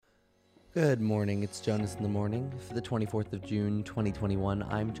Good morning, it's Jonas in the morning. For the 24th of June, 2021,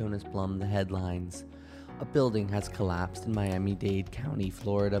 I'm Jonas Blum. The headlines. A building has collapsed in Miami-Dade County,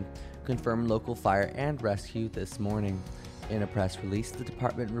 Florida, confirmed local fire and rescue this morning. In a press release, the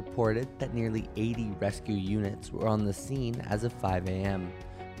department reported that nearly 80 rescue units were on the scene as of 5 a.m.,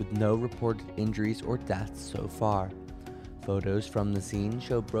 with no reported injuries or deaths so far. Photos from the scene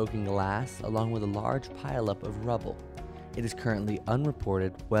show broken glass along with a large pileup of rubble. It is currently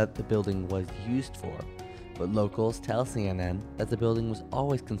unreported what the building was used for, but locals tell CNN that the building was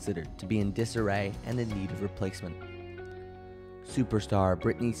always considered to be in disarray and in need of replacement. Superstar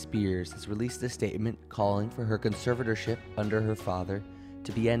Britney Spears has released a statement calling for her conservatorship under her father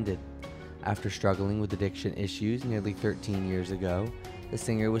to be ended. After struggling with addiction issues nearly 13 years ago, the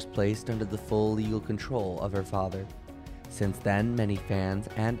singer was placed under the full legal control of her father. Since then, many fans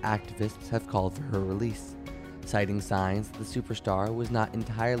and activists have called for her release, citing signs that the superstar was not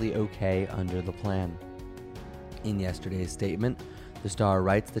entirely okay under the plan. In yesterday's statement, the star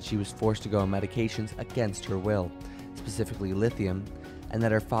writes that she was forced to go on medications against her will, specifically lithium, and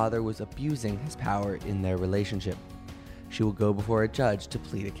that her father was abusing his power in their relationship. She will go before a judge to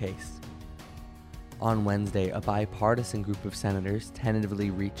plead a case. On Wednesday, a bipartisan group of senators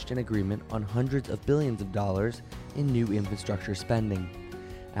tentatively reached an agreement on hundreds of billions of dollars in new infrastructure spending.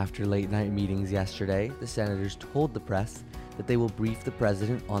 After late-night meetings yesterday, the senators told the press that they will brief the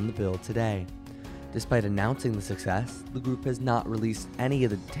president on the bill today. Despite announcing the success, the group has not released any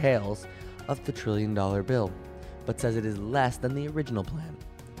of the details of the trillion-dollar bill, but says it is less than the original plan.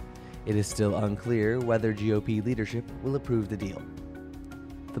 It is still unclear whether GOP leadership will approve the deal.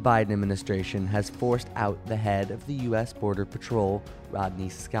 The Biden administration has forced out the head of the U.S. Border Patrol, Rodney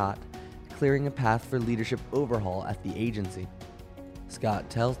Scott, clearing a path for leadership overhaul at the agency. Scott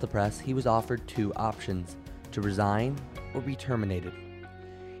tells the press he was offered two options: to resign or be terminated.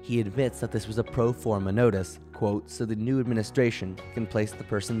 He admits that this was a pro forma notice, quote, so the new administration can place the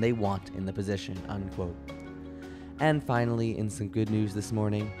person they want in the position, unquote. And finally, in some good news this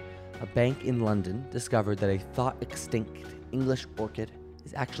morning, a bank in London discovered that a thought-extinct English orchid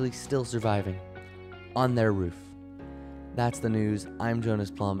is actually still surviving on their roof. That's the news. I'm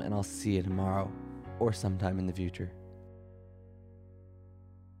Jonas Plum, and I'll see you tomorrow or sometime in the future.